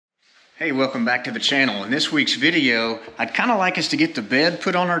Hey, welcome back to the channel. In this week's video, I'd kind of like us to get the bed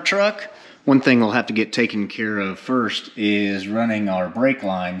put on our truck. One thing we'll have to get taken care of first is running our brake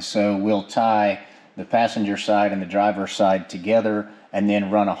lines. So we'll tie the passenger side and the driver's side together and then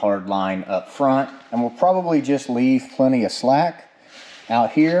run a hard line up front. And we'll probably just leave plenty of slack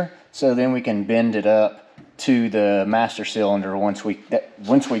out here so then we can bend it up to the master cylinder once we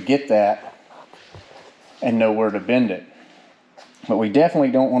get that and know where to bend it. But we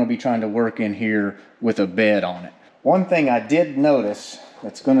definitely don't want to be trying to work in here with a bed on it. One thing I did notice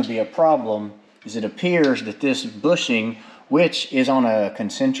that's going to be a problem is it appears that this bushing, which is on a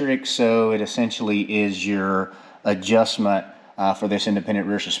concentric, so it essentially is your adjustment for this independent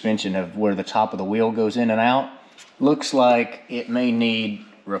rear suspension of where the top of the wheel goes in and out, looks like it may need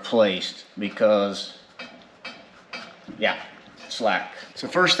replaced because, yeah, slack. So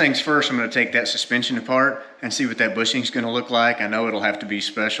first things first, I'm going to take that suspension apart and see what that bushing is going to look like. I know it'll have to be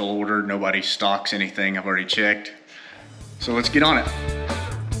special ordered. Nobody stocks anything. I've already checked. So let's get on it.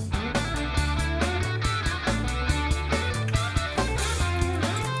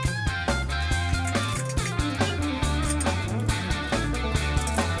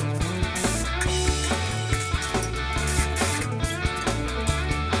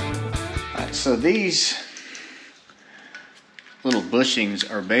 All right, so these little bushings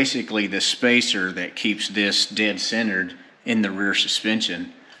are basically the spacer that keeps this dead centered in the rear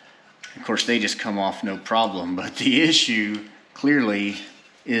suspension. Of course, they just come off no problem, but the issue clearly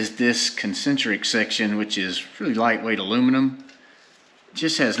is this concentric section, which is really lightweight aluminum. It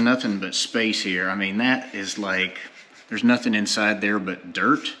just has nothing but space here. I mean, that is like, there's nothing inside there but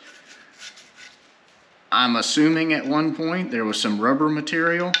dirt. I'm assuming at one point there was some rubber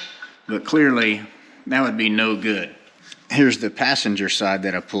material, but clearly that would be no good. Here's the passenger side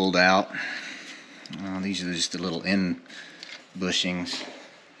that I pulled out. These are just the little end bushings.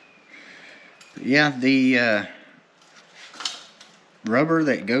 But yeah, the rubber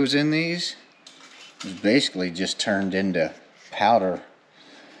that goes in these is basically just turned into powder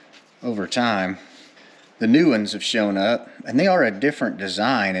over time. The new ones have shown up, and they are a different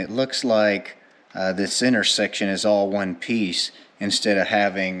design. It looks like this center section is all one piece instead of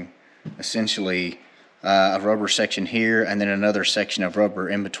having essentially a rubber section here and then another section of rubber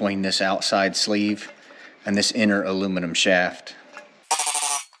in between this outside sleeve and this inner aluminum shaft.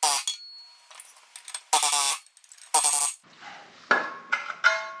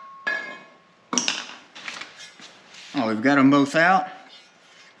 Oh, we've got them both out.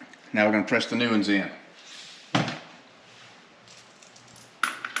 Now we're going to press the new ones in.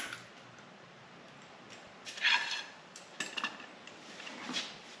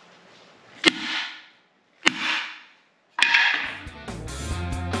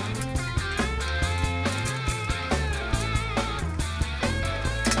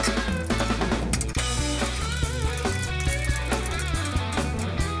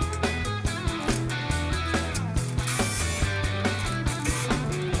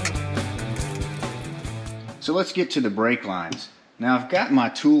 So let's get to the brake lines. Now I've got my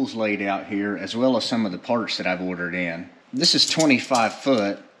tools laid out here as well as some of the parts that I've ordered in. This is 25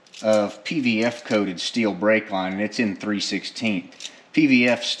 foot of PVF coated steel brake line, and it's in 3/16.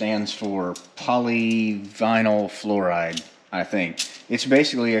 PVF stands for polyvinyl fluoride, I think. It's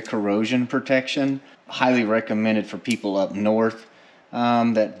basically a corrosion protection, highly recommended for people up north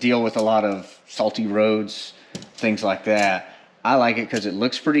that deal with a lot of salty roads, things like that. I like it because it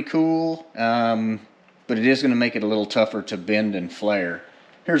looks pretty cool. But it is going to make it a little tougher to bend and flare.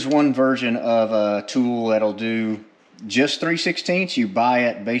 Here's one version of a tool that'll do just 3/16. You buy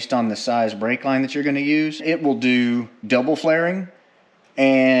it based on the size brake line that you're going to use. It will do double flaring,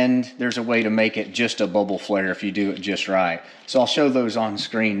 and there's a way to make it just a bubble flare if you do it just right. So I'll show those on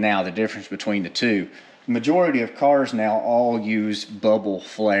screen now, the difference between the two. The majority of cars now all use bubble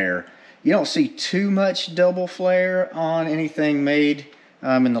flare. You don't see too much double flare on anything made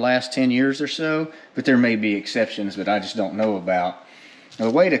in the last 10 years or so, but there may be exceptions that I just don't know about. Now,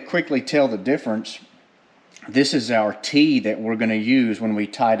 the way to quickly tell the difference, this is our T that we're going to use when we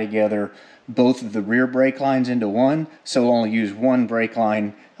tie together both of the rear brake lines into one, so we'll only use one brake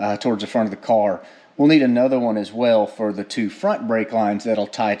line towards the front of the car. We'll need another one as well for the two front brake lines that'll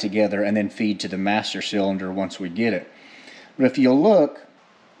tie together and then feed to the master cylinder once we get it. But if you look,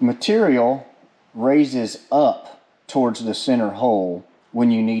 material raises up towards the center hole when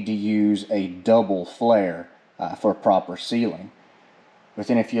you need to use a double flare for proper sealing. But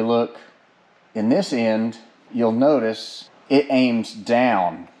then if you look in this end, you'll notice it aims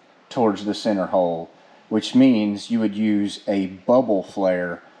down towards the center hole, which means you would use a bubble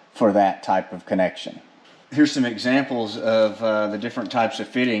flare for that type of connection. Here's some examples of the different types of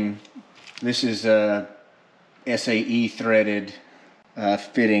fitting This is a SAE threaded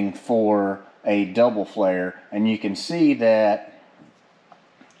fitting for a double flare, and you can see that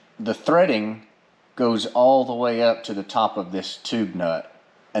the threading goes all the way up to the top of this tube nut,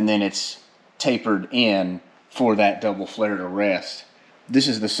 and then it's tapered in for that double flare to rest. This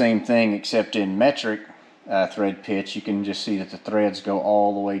is the same thing except in metric thread pitch. You can just see that the threads go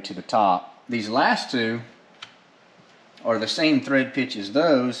all the way to the top. These last two are the same thread pitch as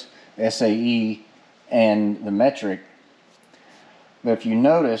those, SAE and the metric. But if you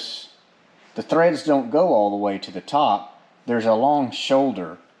notice, the threads don't go all the way to the top. There's a long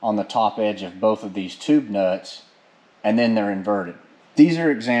shoulder on the top edge of both of these tube nuts, and then they're inverted. These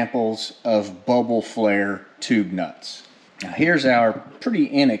are examples of bubble flare tube nuts. Now here's our pretty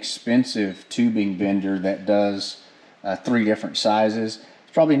inexpensive tubing bender that does 3 different sizes.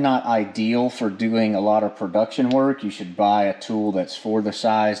 It's probably not ideal for doing a lot of production work. You should buy a tool that's for the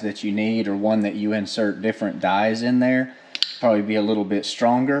size that you need, or one that you insert different dies in there. Probably be a little bit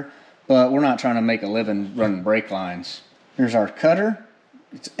stronger, but we're not trying to make a living running brake lines. Here's our cutter.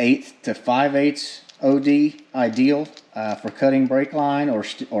 It's 1/8 to 5/8 OD, ideal for cutting brake line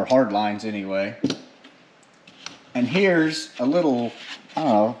or hard lines anyway. And here's a little, I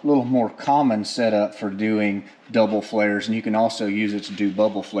don't know, a little more common setup for doing double flares, and you can also use it to do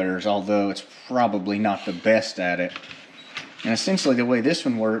bubble flares, although it's probably not the best at it. And essentially the way this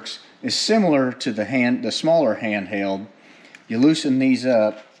one works is similar to the smaller handheld. You loosen these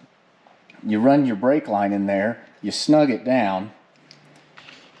up, you run your brake line in there, you snug it down.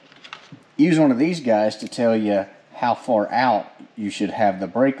 Use one of these guys to tell you how far out you should have the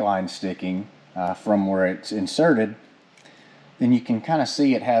brake line sticking from where it's inserted. Then you can kind of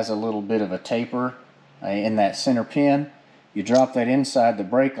see it has a little bit of a taper in that center pin. You drop that inside the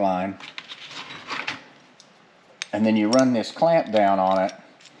brake line, and then you run this clamp down on it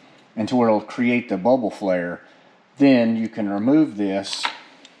into where it'll create the bubble flare. Then you can remove this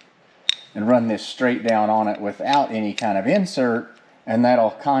and run this straight down on it without any kind of insert, and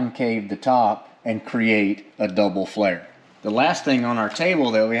that'll concave the top and create a double flare. The last thing on our table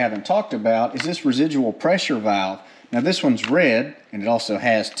that we haven't talked about is this residual pressure valve. Now this one's red, and it also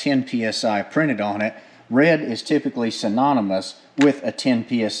has 10 psi printed on it. Red is typically synonymous with a 10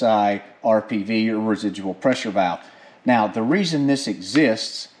 psi RPV, or residual pressure valve. Now the reason this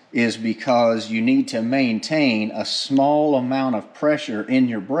exists is because you need to maintain a small amount of pressure in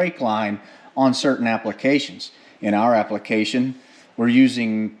your brake line on certain applications. In our application, we're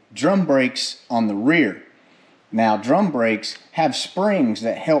using drum brakes on the rear. Now drum brakes have springs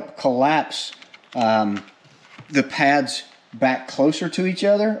that help collapse the pads back closer to each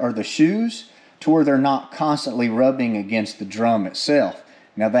other, or the shoes, to where they're not constantly rubbing against the drum itself.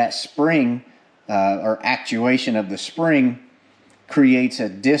 Now that spring or actuation of the spring creates a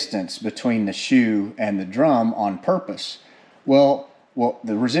distance between the shoe and the drum on purpose. Well, what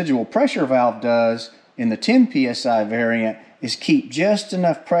the residual pressure valve does in the 10 psi variant is keep just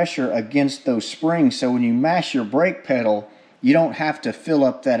enough pressure against those springs, so when you mash your brake pedal, you don't have to fill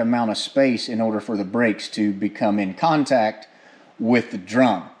up that amount of space in order for the brakes to become in contact with the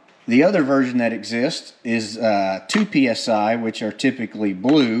drum. The other version that exists is 2 psi, which are typically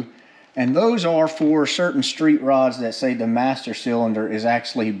blue, and those are for certain street rods that say the master cylinder is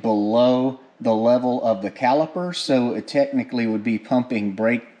actually below the level of the caliper, so it technically would be pumping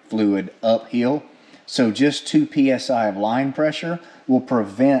brake fluid uphill. So just 2 psi of line pressure will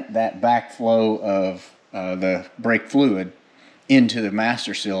prevent that backflow of the brake fluid into the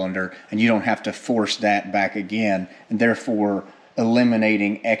master cylinder, and you don't have to force that back again, and therefore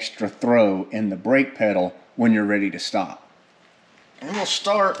eliminating extra throw in the brake pedal when you're ready to stop. And we'll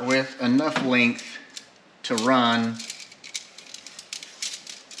start with enough length to run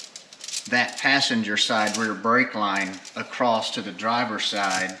that passenger side rear brake line across to the driver's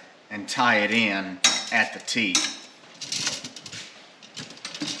side and tie it in at the T.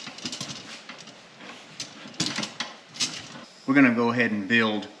 We're going to go ahead and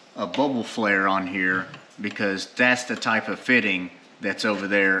build a bubble flare on here, because that's the type of fitting that's over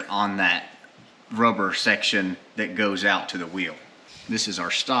there on that rubber section that goes out to the wheel. This is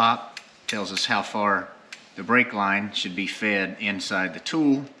our stop, tells us how far the brake line should be fed inside the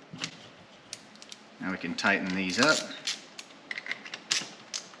tool. Now we can tighten these up.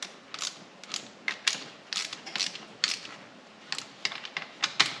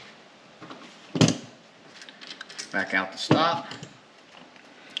 Back out the stop.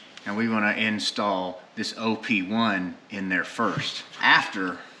 And we want to install this OP1 in there first,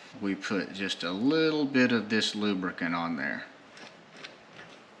 after we put just a little bit of this lubricant on there.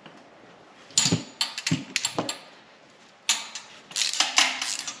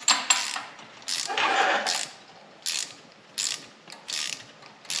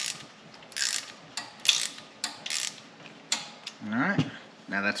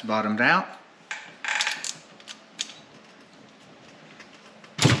 Now that's bottomed out.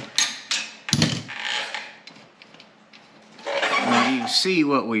 Now you can see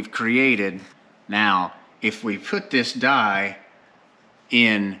what we've created. Now, if we put this die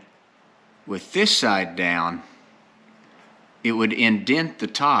in with this side down, it would indent the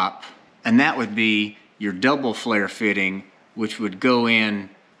top, and that would be your double flare fitting, which would go in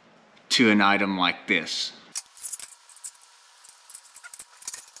to an item like this.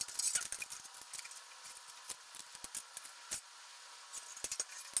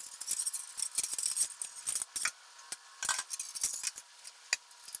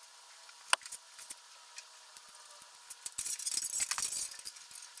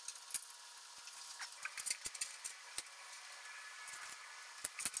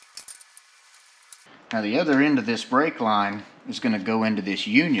 Now the other end of this brake line is going to go into this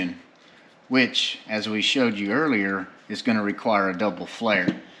union, which, as we showed you earlier, is going to require a double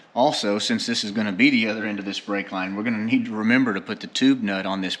flare. Also, since this is going to be the other end of this brake line, we're going to need to remember to put the tube nut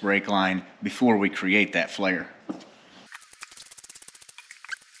on this brake line before we create that flare.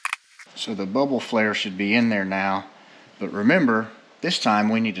 So the bubble flare should be in there now, but remember, this time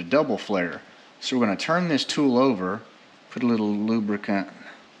we need a double flare. So we're going to turn this tool over, put a little lubricant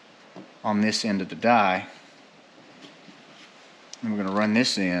on this end of the die, and we're going to run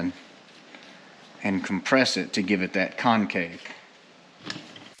this in and compress it to give it that concave.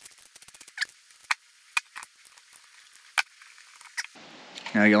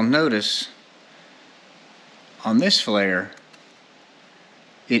 Now you'll notice on this flare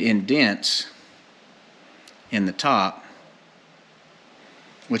it indents in the top,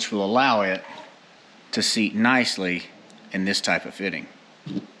 which will allow it to seat nicely in this type of fitting.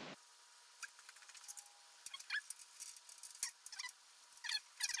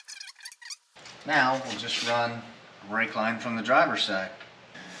 Now we'll just run a brake line from the driver's side.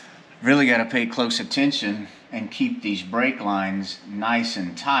 Really got to pay close attention and keep these brake lines nice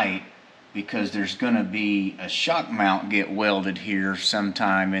and tight, because there's going to be a shock mount get welded here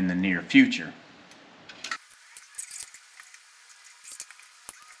sometime in the near future.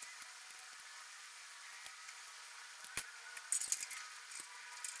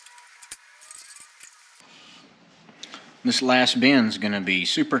 This last bend's going to be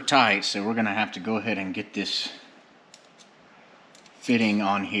super tight, so we're going to have to go ahead and get this fitting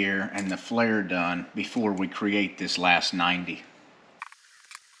on here and the flare done before we create this last 90.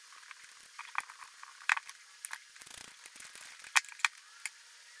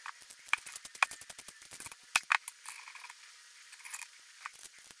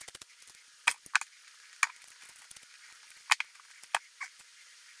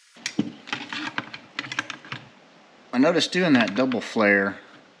 I noticed doing that double flare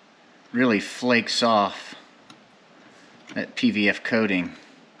really flakes off that PVF coating.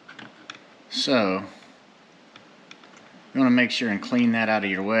 So you want to make sure and clean that out of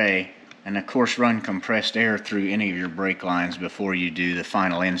your way, and of course run compressed air through any of your brake lines before you do the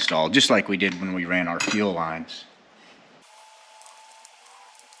final install, just like we did when we ran our fuel lines.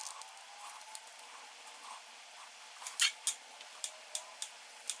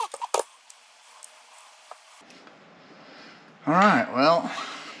 Alright, well,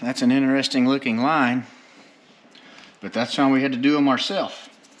 that's an interesting looking line, but that's how we had to do them ourselves.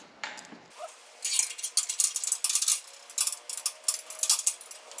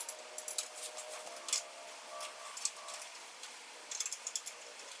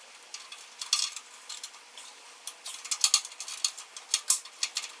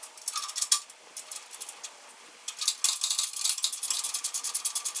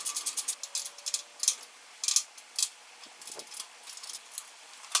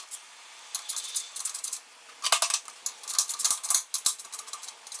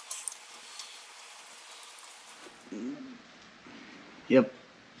 Yep,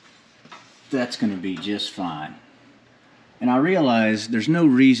 that's going to be just fine. And I realize there's no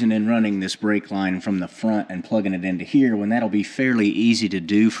reason in running this brake line from the front and plugging it into here when that'll be fairly easy to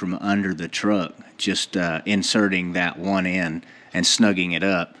do from under the truck. Just inserting that one in and snugging it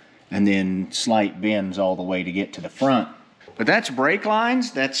up, and then slight bends all the way to get to the front. But that's brake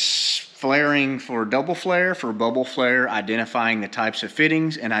lines. That's flaring for double flare, for bubble flare, identifying the types of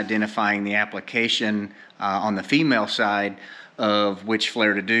fittings and identifying the application on the female side of which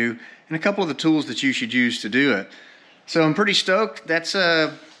flare to do, and a couple of the tools that you should use to do it. So I'm pretty stoked. That's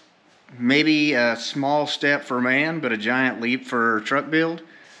maybe a small step for man, but a giant leap for truck build.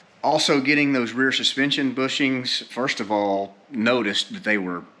 Also getting those rear suspension bushings, first of all, noticed that they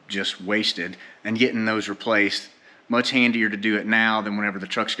were just wasted, and getting those replaced. Much handier to do it now than whenever the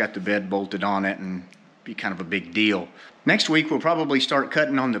truck's got the bed bolted on it and be kind of a big deal. Next week, we'll probably start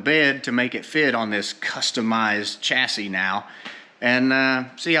cutting on the bed to make it fit on this customized chassis now, and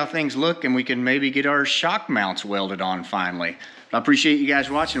see how things look, and we can maybe get our shock mounts welded on finally. I appreciate you guys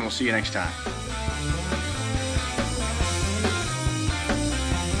watching. We'll see you next time.